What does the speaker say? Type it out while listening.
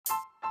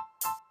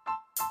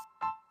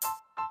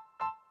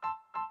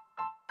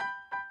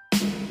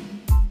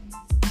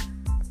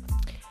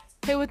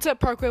Hey, what's up,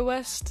 Parkway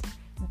West?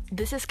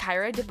 This is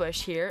Kyra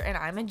DeBush here, and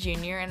I'm a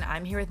junior, and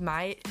I'm here with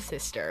my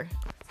sister.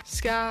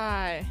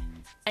 Sky.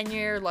 And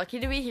you're lucky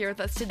to be here with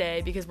us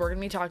today because we're going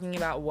to be talking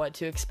about what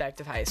to expect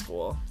of high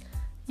school.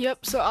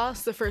 Yep, so I'll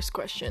ask the first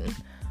question.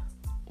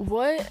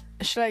 What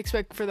should I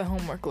expect for the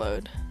homework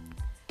load?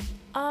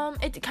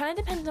 It kind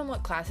of depends on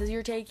what classes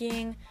you're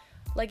taking.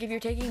 Like, if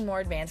you're taking more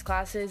advanced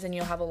classes, then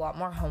you'll have a lot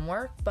more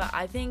homework. But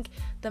I think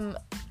to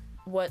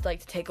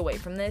take away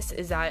from this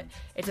is that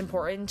it's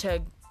important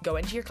to go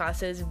into your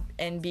classes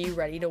and be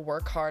ready to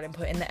work hard and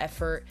put in the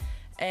effort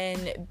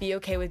and be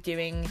okay with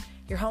doing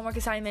your homework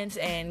assignments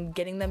and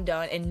getting them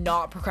done and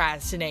not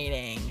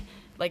procrastinating.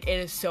 Like, it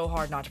is so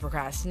hard not to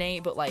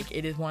procrastinate, but, like,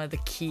 it is one of the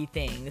key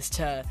things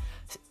to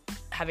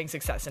having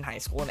success in high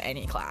school in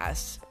any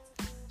class.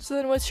 So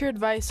then what's your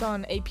advice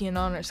on AP and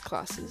honors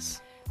classes?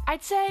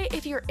 I'd say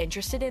if you're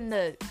interested in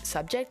the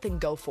subject, then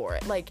go for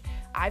it. Like,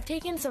 I've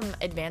taken some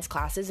advanced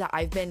classes that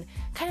I've been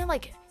kind of,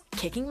 like,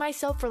 kicking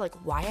myself for, like,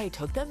 why I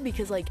took them,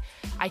 because, like,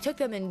 I took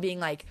them and being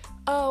like,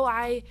 oh,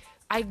 I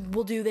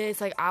will do this,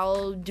 like,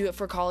 I'll do it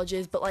for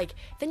colleges, but, like,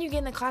 then you get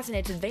in the class and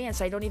it's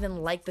advanced, I don't even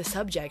like the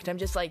subject, I'm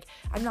just like,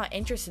 I'm not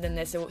interested in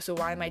this, so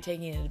why am I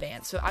taking it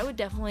advanced? So I would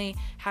definitely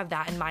have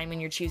that in mind when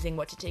you're choosing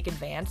what to take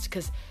advanced,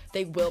 because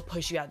they will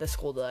push you out of the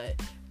school to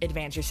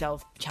advance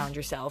yourself, challenge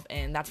yourself,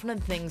 and that's one of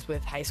the things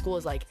with high school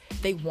is, like,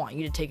 they want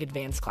you to take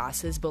advanced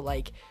classes, but,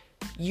 like,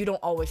 you don't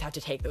always have to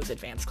take those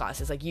advanced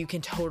classes. Like, you can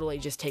totally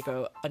just take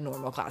a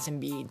normal class and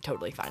be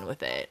totally fine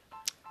with it.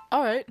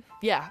 All right.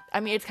 Yeah,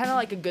 I mean, it's kind of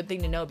like a good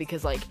thing to know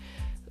because, like,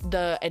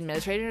 the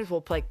administrators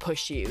will, like,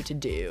 push you to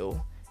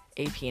do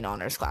AP and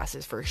honors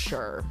classes for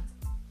sure.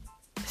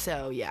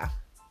 So, yeah.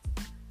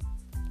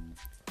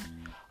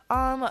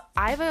 I'm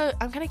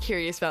kind of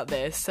curious about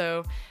this.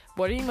 So,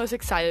 what are you most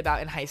excited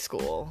about in high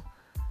school?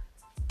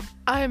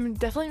 I'm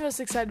definitely most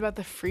excited about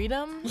the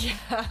freedom.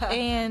 Yeah.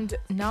 And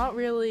not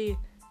really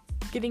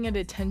getting a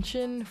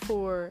detention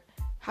for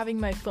having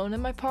my phone in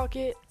my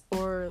pocket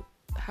or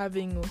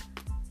having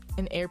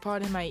an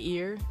AirPod in my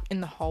ear in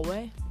the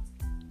hallway.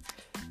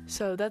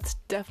 So that's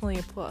definitely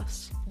a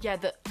plus. Yeah,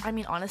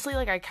 honestly,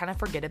 like, I kind of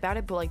forget about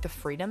it, but, like, the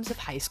freedoms of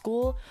high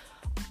school,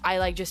 I,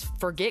 like, just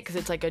forget because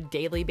it's, like, a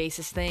daily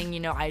basis thing. You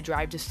know, I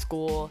drive to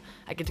school,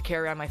 I get to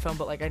carry around my phone,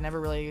 but, like, I never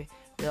really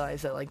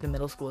realized that, like, the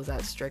middle school is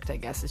that strict, I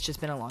guess. It's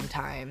just been a long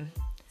time.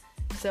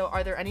 So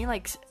are there any,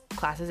 like,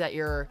 classes that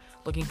you're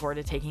looking forward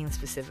to taking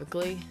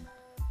specifically?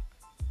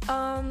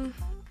 I'm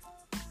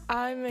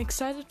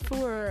excited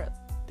for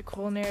the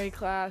culinary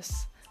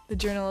class, the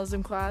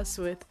journalism class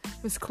with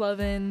Miss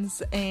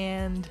Clevens,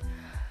 and,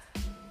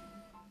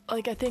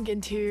 like, I think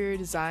interior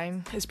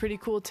design is pretty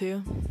cool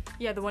too.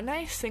 Yeah, the one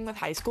nice thing with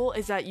high school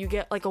is that you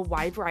get, like, a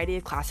wide variety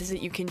of classes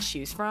that you can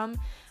choose from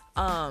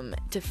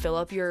to fill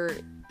up your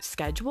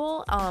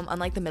schedule.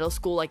 Unlike the middle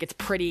school, like, it's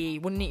pretty,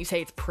 wouldn't you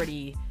say it's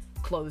pretty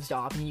closed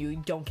off and you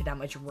don't get that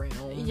much room?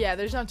 Yeah,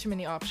 there's not too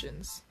many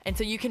options. And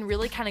so you can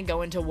really kind of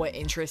go into what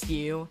interests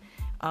you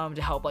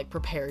to help, like,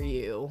 prepare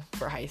you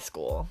for high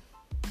school.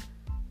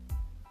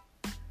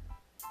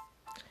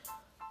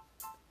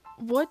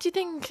 What do you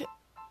think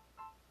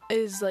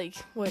is, like,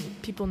 what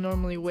people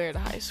normally wear to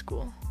high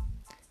school?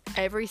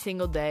 Every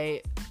single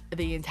day,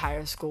 the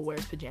entire school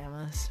wears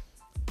pajamas.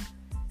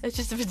 It's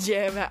just a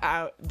pajama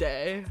out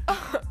day.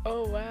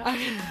 Oh, wow.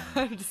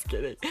 I'm just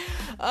kidding.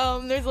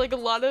 There's, like, a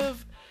lot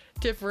of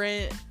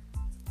different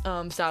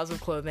styles of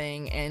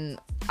clothing, and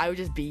I would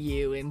just be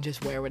you and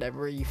just wear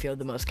whatever you feel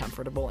the most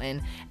comfortable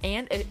in.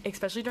 And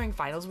especially during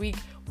finals week,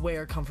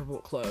 wear comfortable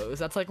clothes.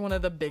 That's, like, one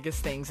of the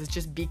biggest things is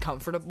just be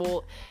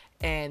comfortable,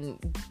 and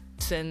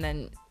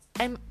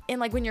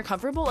like, when you're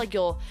comfortable, like,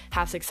 you'll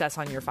have success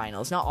on your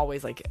finals. Not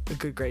always, like, a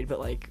good grade, but,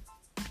 like,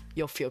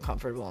 you'll feel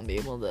comfortable and be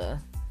able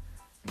to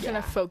kind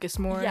of focus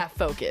more. Yeah,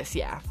 focus.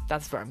 Yeah,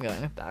 that's where I'm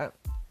going with that.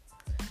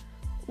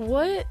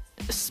 What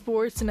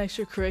sports and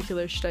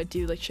extracurriculars should I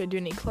do? Like, should I do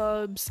any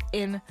clubs?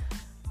 And,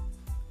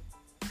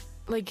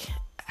 like,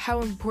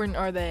 how important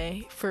are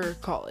they for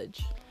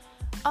college?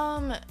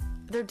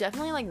 They're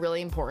definitely, like,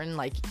 really important,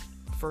 like,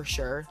 for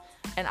sure.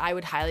 And I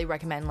would highly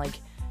recommend, like,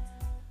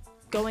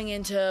 going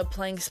into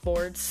playing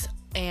sports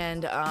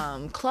and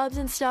clubs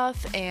and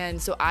stuff.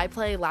 And so I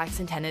play lax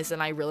and tennis,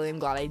 and I really am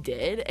glad I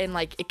did. And,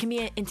 like, it can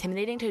be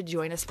intimidating to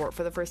join a sport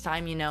for the first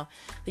time, you know,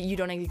 that you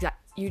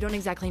don't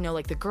exactly know,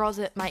 like, the girls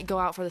that might go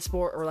out for the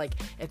sport or, like,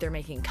 if they're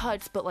making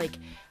cuts, but, like,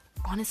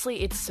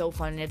 honestly, it's so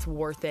fun and it's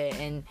worth it,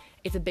 and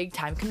it's a big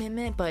time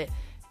commitment, but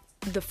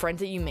the friends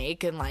that you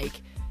make and,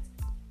 like,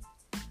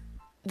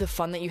 the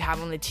fun that you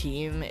have on the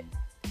team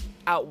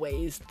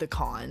outweighs the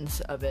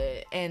cons of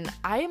it. And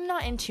I am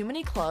not in too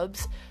many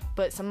clubs,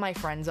 but some of my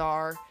friends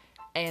are,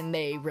 and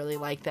they really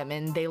like them,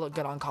 and they look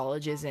good on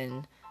colleges,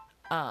 and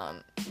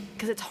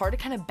because it's hard to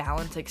kind of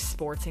balance, like,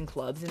 sports and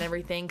clubs and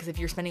everything, because if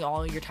you're spending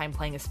all your time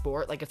playing a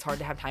sport, like, it's hard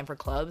to have time for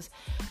clubs.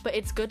 But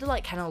it's good to,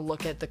 like, kind of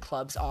look at the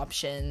clubs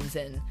options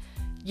and,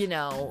 you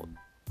know,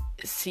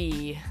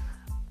 see,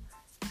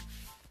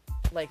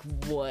 like,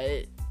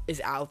 what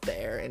is out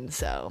there. And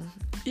so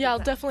Yeah, I'll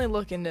definitely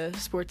look into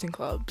sports and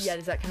clubs. Yeah,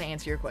 does that kind of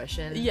answer your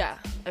question? Yeah.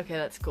 Okay,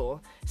 that's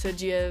cool. So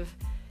is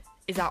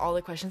that all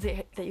the questions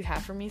that you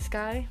have for me,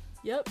 Sky?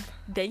 Yep.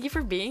 Thank you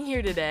for being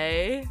here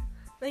today.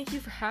 Thank you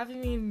for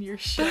having me in your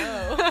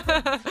show.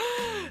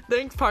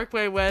 Thanks,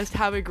 Parkway West.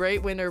 Have a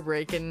great winter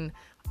break and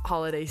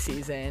holiday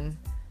season.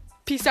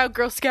 Peace out,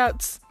 Girl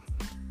Scouts.